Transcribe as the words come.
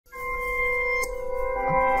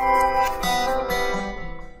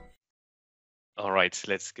right,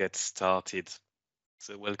 let's get started.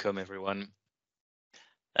 So welcome everyone.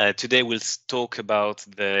 Today we'll talk about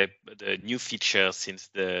the new feature since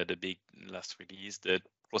the big last release, the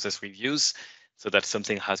process reviews. So that's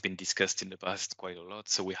something that has been discussed in the past quite a lot.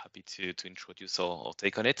 So we're happy to introduce our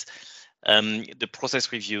take on it. The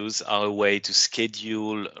process reviews are a way to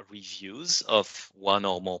schedule reviews of one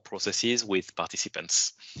or more processes with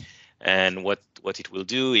participants. And what it will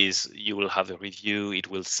do is you will have a review, it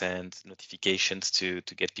will send notifications to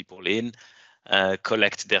get people in,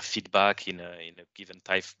 collect their feedback in a given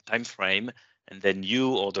time frame, and then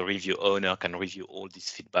you or the review owner can review all this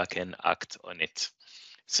feedback and act on it.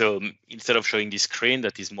 So instead of showing this screen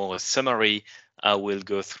that is more a summary, I will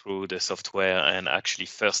go through the software and actually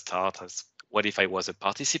first start as what if I was a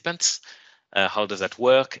participant? How does that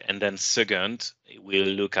work? And then second, we'll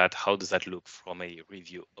look at how does that look from a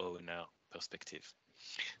review owner perspective.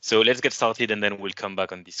 So let's get started and then we'll come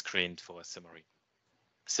back on this screen for a summary.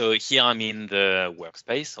 So here I'm in the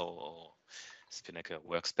workspace or Spinnaker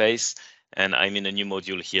workspace, and I'm in a new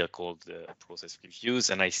module here called the process reviews,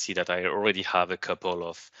 and I see that I already have a couple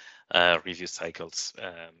of review cycles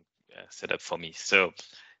set up for me. So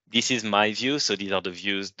this is my view. So these are the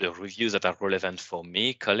reviews that are relevant for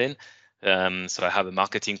me, Colin. So I have a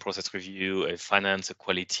marketing process review, a finance, a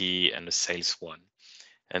quality, and a sales one.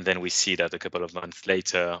 And then we see that a couple of months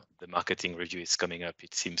later, the marketing review is coming up.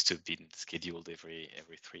 It seems to have been scheduled every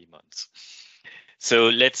 3 months. So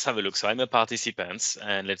let's have a look. So I'm a participant,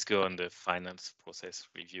 and let's go on the finance process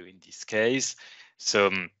review in this case.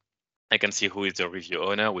 So I can see who is the review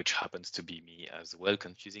owner, which happens to be me as well,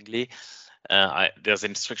 confusingly. There's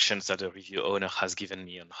instructions that the review owner has given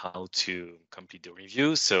me on how to complete the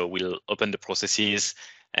review. So we'll open the processes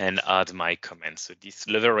and add my comments. So this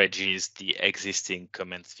leverages the existing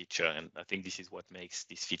comments feature. And I think this is what makes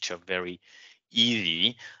this feature very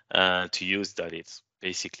easy to use, that it's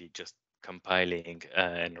basically just compiling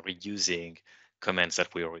and reusing comments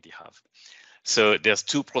that we already have. So there's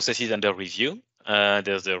two processes under review.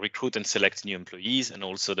 There's the recruit and select new employees and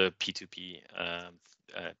also the P2P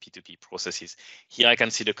processes. Here I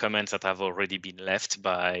can see the comments that have already been left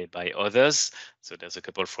by others. So there's a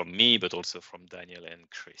couple from me, but also from Daniel and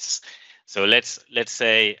Chris. So let's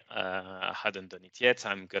say I hadn't done it yet.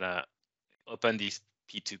 I'm gonna open this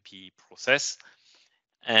P2P process,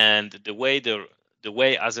 and the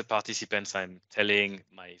way as a participant I'm telling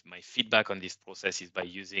my feedback on this process is by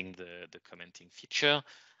using the commenting feature.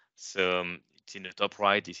 So it's in the top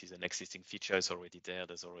right. This is an existing feature. It's already there.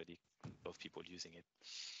 There's already a lot of people using it.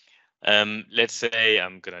 Let's say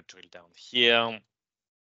I'm gonna drill down here.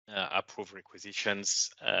 Approve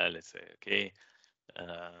requisitions. Let's say okay.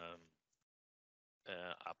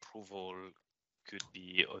 Approval could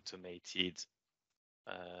be automated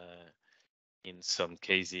in some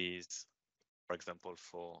cases. For example,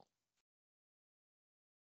 for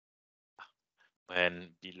when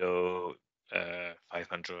below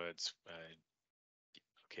 500,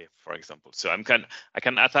 okay, for example. So I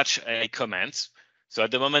can attach a comment. So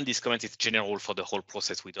at the moment, this comment is general for the whole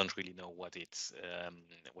process. We don't really know what it's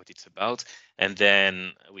about, and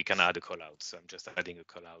then we can add a call out. So I'm just adding a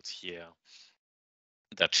call out here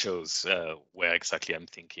that shows where exactly I'm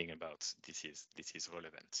thinking about this is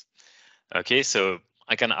relevant. Okay, so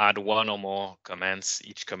I can add one or more comments.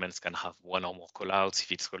 Each comments can have one or more callouts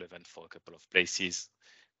if it's relevant for a couple of places.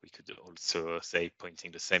 We could also say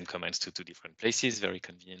pointing the same comments to 2 different places very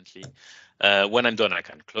conveniently. When I'm done, I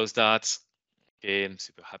can close that. Okay, I'm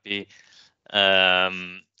super happy.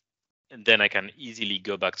 And then I can easily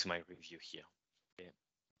go back to my review here. Okay,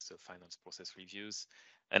 so finance process reviews,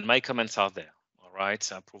 and my comments are there. All right,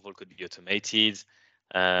 so approval could be automated.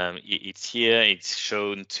 It's here, it's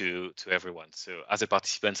shown to everyone. So as a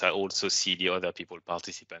participant, I also see the other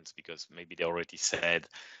participants because maybe they already said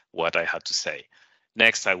what I had to say.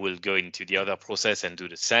 Next, I will go into the other process and do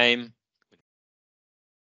the same.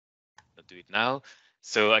 I'll do it now.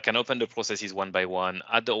 So I can open the processes one by one,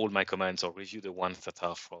 add all my comments or review the ones that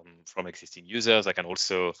are from existing users. I can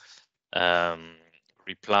also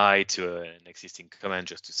reply to an existing comment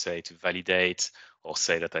just to validate or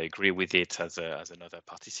say that I agree with it as another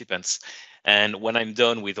participant. And when I'm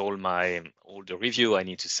done with all the review, I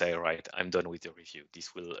need to say, right, I'm done with the review.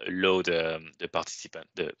 This will allow the participant,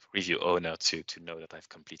 the review owner, to know that I've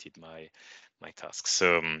completed my task.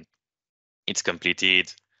 So it's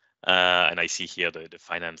completed, and I see here the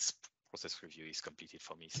finance process review is completed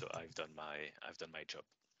for me. So I've done my job.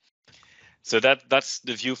 So that's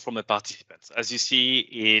the view from a participant. As you see,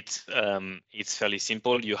 it's fairly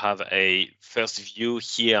simple. You have a first view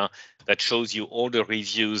here that shows you all the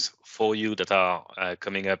reviews for you that are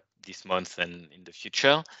coming up this month and in the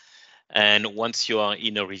future. And once you are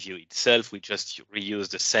in a review itself, we just reuse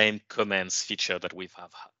the same comments feature that we've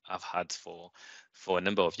have had for a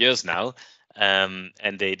number of years now,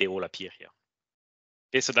 and they all appear here.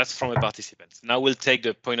 Okay, so that's from a participant. Now we'll take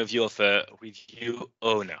the point of view of a review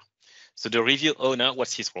owner. So the review owner,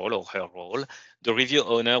 what's his role or her role? The review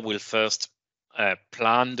owner will first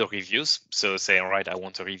plan the reviews. So say, all right, I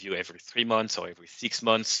want a review every 3 months or every 6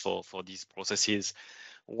 months for these processes.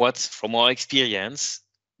 What's from our experience,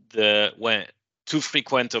 when too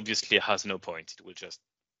frequent obviously has no point. It will just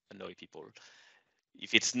annoy people.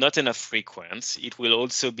 If it's not enough frequent, it will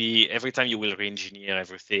also be every time you will re-engineer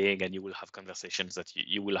everything and you will have conversations that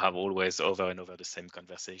you will have always over and over the same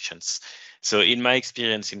conversations. So in my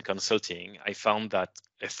experience in consulting, I found that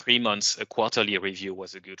a quarterly review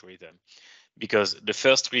was a good rhythm, because the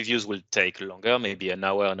first reviews will take longer, maybe an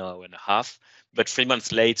hour and a half, but 3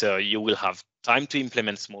 months later, you will have time to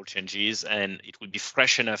implement small changes and it will be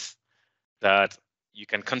fresh enough that you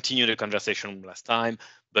can continue the conversation from last time,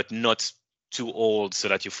 but not too old so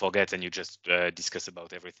that you forget and you just discuss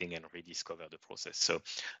about everything and rediscover the process. So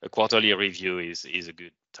a quarterly review is a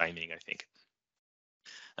good timing, I think.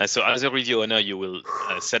 So as a review owner, you will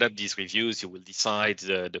set up these reviews, you will decide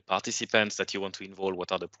the participants that you want to involve,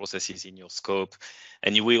 what are the processes in your scope,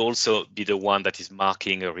 and you will also be the one that is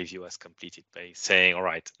marking a review as completed by saying, all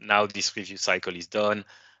right, now this review cycle is done,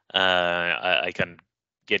 I can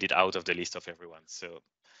get it out of the list of everyone. So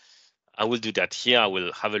I will do that here. I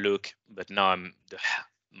will have a look, but now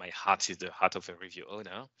my hat is the hat of a review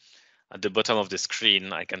owner. At the bottom of the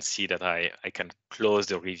screen, I can see that I can close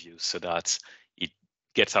the review so that it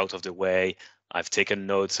gets out of the way. I've taken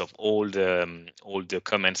notes of all the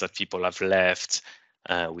comments that people have left.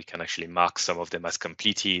 We can actually mark some of them as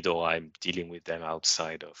completed, or I'm dealing with them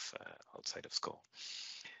outside of Skore.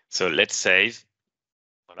 So let's save.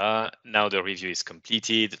 Voila. Now the review is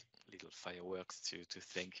completed. Little fireworks to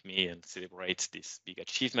thank me and celebrate these big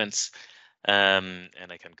achievements. And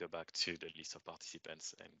I can go back to the list of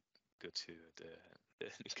participants and go to the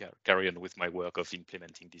carry on with my work of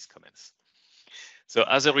implementing these comments. So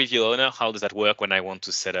as a review owner, how does that work when I want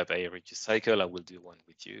to set up a review cycle? I will do one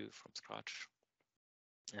with you from scratch.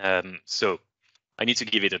 So I need to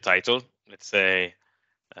give it a title. Let's say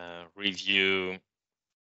review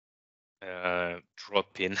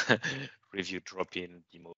drop-in review drop-in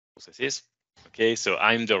demo processes. Okay, so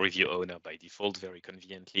I'm the review owner by default, very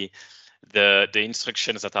conveniently. The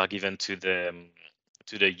instructions that are given to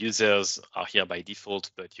the users are here by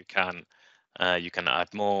default, but you can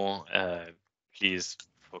add more. Please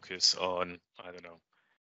focus on, I don't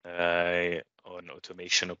know, on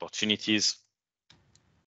automation opportunities.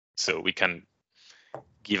 So we can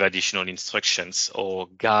give additional instructions or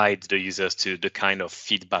guide the users to the kind of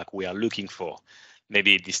feedback we are looking for.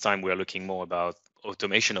 Maybe this time we are looking more about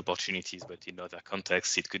automation opportunities, but in other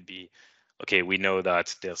contexts, it could be, okay, we know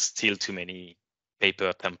that there's still too many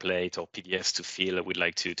paper template or PDFs to fill. We'd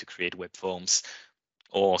like to create web forms,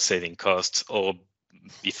 or saving costs, or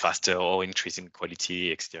be faster, or increasing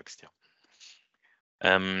quality, etc.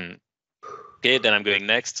 Okay, then I'm going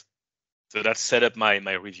next. So that's set up my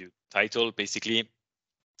review title, basically.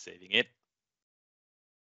 Saving it.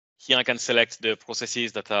 Here I can select the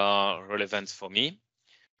processes that are relevant for me,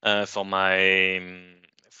 for my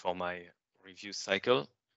review cycle.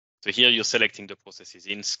 So here you're selecting the processes.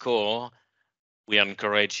 In Skore, we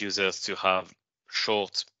encourage users to have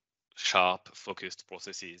short, sharp, focused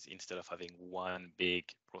processes instead of having one big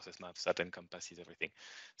process map that encompasses everything.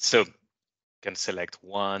 So you can select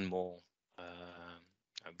one more.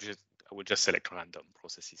 I would just select random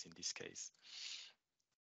processes in this case.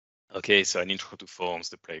 Okay, so an intro to forms,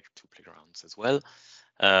 two playgrounds as well.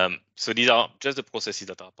 So these are just the processes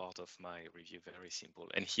that are part of my review, very simple.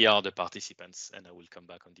 And here are the participants, and I will come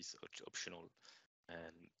back on this optional.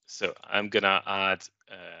 And so I'm gonna add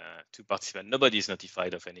 2 participants. Nobody is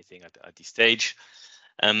notified of anything at this stage.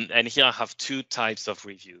 And here I have 2 types of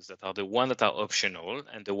reviews that are the one that are optional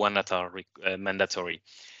and the one that are mandatory.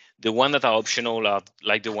 The one that are optional are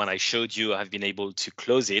like the one I showed you. I've been able to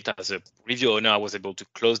close it. As a review owner, I was able to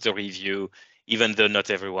close the review, even though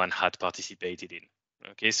not everyone had participated in.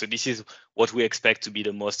 Okay, so this is what we expect to be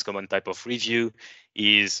the most common type of review.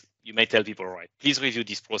 Is you may tell people, right, please review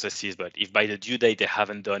these processes, but if by the due date they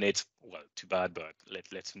haven't done it, well, too bad, but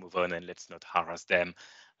let's move on and let's not harass them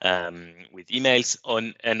with emails.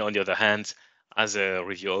 And on the other hand, as a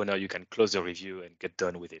review owner, you can close the review and get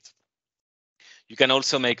done with it. You can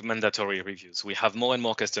also make mandatory reviews. We have more and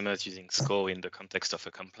more customers using Skore in the context of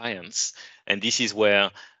a compliance. And this is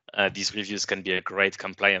where these reviews can be a great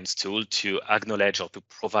compliance tool to acknowledge or to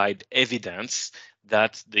provide evidence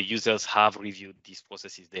that the users have reviewed these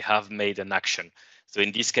processes. They have made an action. So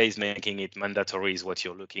in this case, making it mandatory is what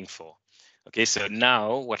you're looking for. Okay, so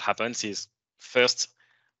now what happens is, first,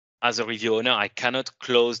 as a review owner, I cannot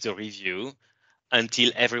close the review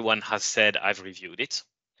until everyone has said I've reviewed it,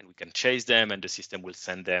 and we can chase them, and the system will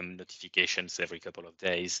send them notifications every couple of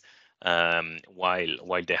days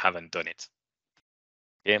while they haven't done it.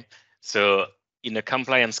 Okay, so in a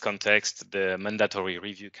compliance context, the mandatory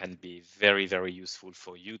review can be very, very useful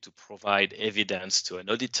for you to provide evidence to an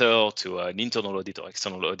auditor, to an internal audit or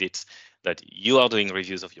external audit, that you are doing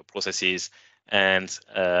reviews of your processes, and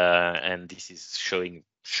this is showing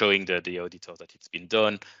the auditor that it's been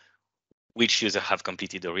done, which users have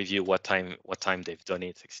completed the review, what time they've done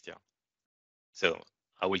it, etc. So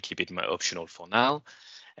I will keep it optional for now.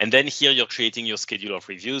 And then here you're creating your schedule of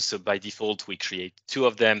reviews. So by default, we create 2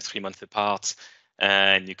 of them, 3 months apart,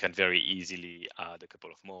 and you can very easily add a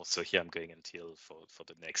couple of more. So here I'm going until for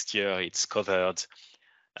the next year, it's covered.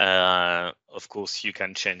 Of course, you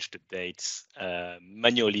can change the dates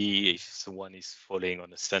manually if someone is falling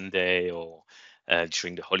on a Sunday or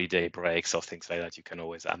during the holiday breaks or things like that. You can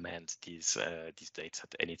always amend these dates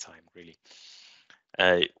at any time, really.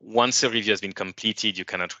 Once a review has been completed, you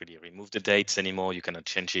cannot really remove the dates anymore. You cannot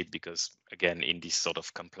change it because, again, in this sort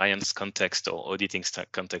of compliance context or auditing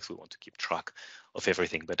context, we want to keep track of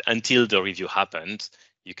everything. But until the review happened,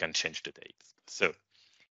 you can change the date. So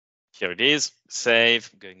here it is, save,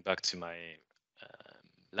 going back to my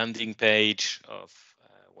landing page of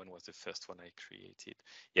when was the first one I created?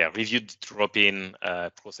 Yeah, review drop-in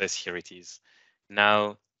process, here it is.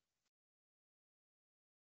 Now,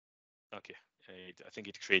 okay. I think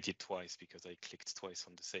it created twice because I clicked twice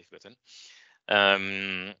on the save button.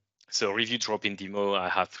 So review drop-in demo, I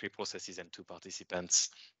have 3 processes and 2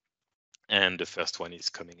 participants. And the first one is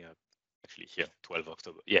coming up actually here, 12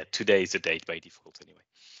 October. Yeah, today is the date by default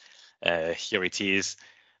anyway. Here it is.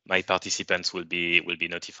 My participants will be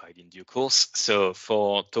notified in due course. So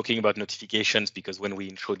for talking about notifications, because when we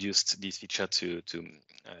introduced this feature to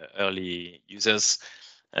early users,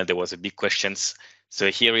 there was a big questions. So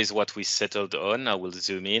here is what we settled on. I will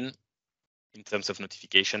zoom in terms of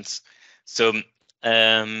notifications. So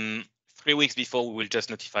 3 weeks before, we will just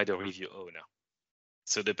notify the review owner.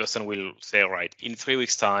 So the person will say, all right, in 3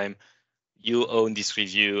 weeks time, you own this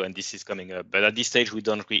review and this is coming up. But at this stage, we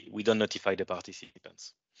don't notify the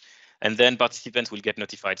participants. And then participants will get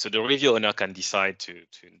notified. So the review owner can decide to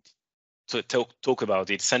talk about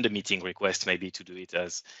it, send a meeting request, maybe to do it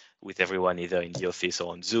as with everyone either in the office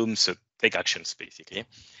or on Zoom. So take actions basically.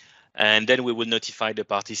 And then we will notify the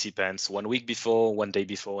participants 1 week before, 1 day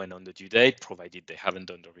before, and on the due date, provided they haven't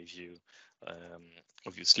done the review,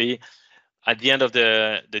 obviously. At the end of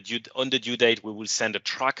the due date, we will send a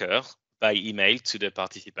tracker by email to the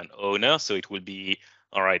participant owner. So it will be,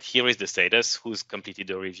 all right, here is the status, who's completed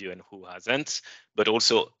the review and who hasn't, but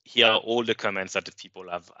also here are all the comments that the people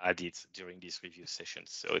have added during these review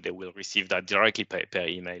sessions. So they will receive that directly per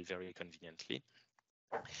email very conveniently.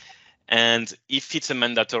 And if it's a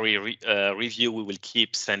mandatory review, we will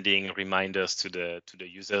keep sending reminders to the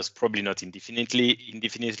users, probably not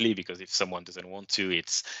indefinitely, because if someone doesn't want to,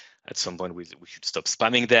 it's at some point we should stop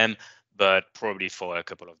spamming them. But probably for a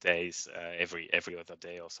couple of days, every other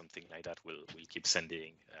day or something like that, we'll keep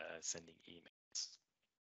sending emails.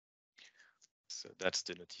 So that's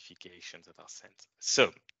the notifications that are sent.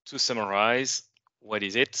 So to summarize, what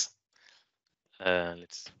is it?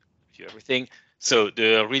 Let's review everything. So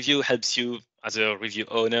the review helps you as a review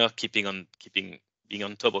owner, being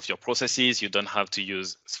on top of your processes. You don't have to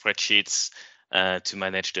use spreadsheets to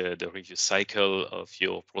manage the review cycle of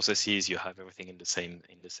your processes. You have everything in the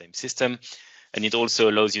same system. And it also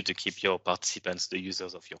allows you to keep your participants, the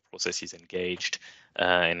users of your processes, engaged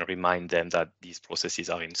and remind them that these processes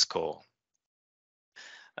are in Skore.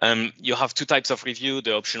 You have 2 types of review,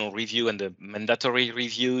 the optional review and the mandatory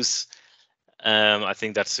reviews. I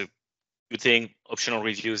think that's a good thing. Optional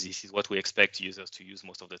reviews, this is what we expect users to use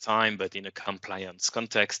most of the time, but in a compliance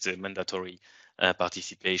context, mandatory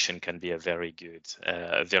participation can be a very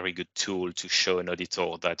good tool to show an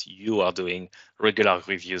auditor that you are doing regular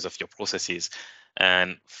reviews of your processes.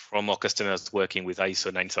 And from our customers working with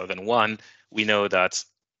ISO 9001, we know that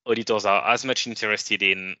auditors are as much interested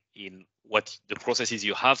in what the processes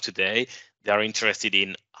you have today. They are interested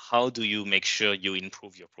in how do you make sure you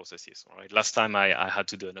improve your processes. All right. Last time I had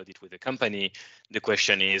to do an audit with a company, the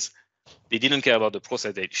question is, they didn't care about the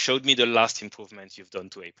process. They showed me the last improvement you've done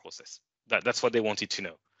to a process. That's what they wanted to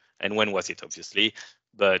know. And when was it, obviously?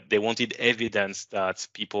 But they wanted evidence that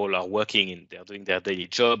people are working they're doing their daily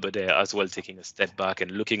job, but they're as well taking a step back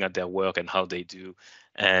and looking at their work and how they do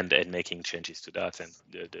and making changes to that. And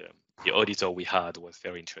the auditor we had was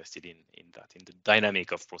very interested in that, in the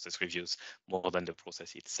dynamic of process reviews more than the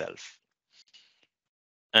process itself.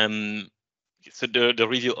 So the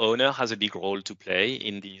review owner has a big role to play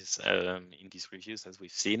in these reviews, as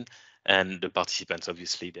we've seen, and the participants,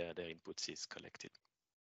 obviously, their inputs is collected.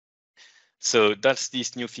 So that's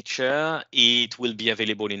this new feature. It will be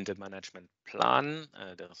available in the management plan.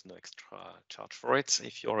 There's no extra charge for it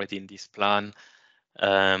if you're already in this plan.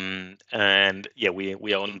 And yeah, we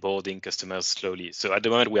are onboarding customers slowly. So at the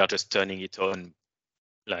moment, we are just turning it on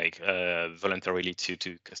like voluntarily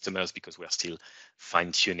to customers because we are still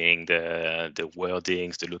fine-tuning the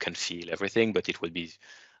wordings, the look and feel, everything, but it will be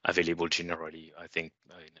available generally, I think,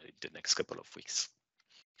 in the next couple of weeks.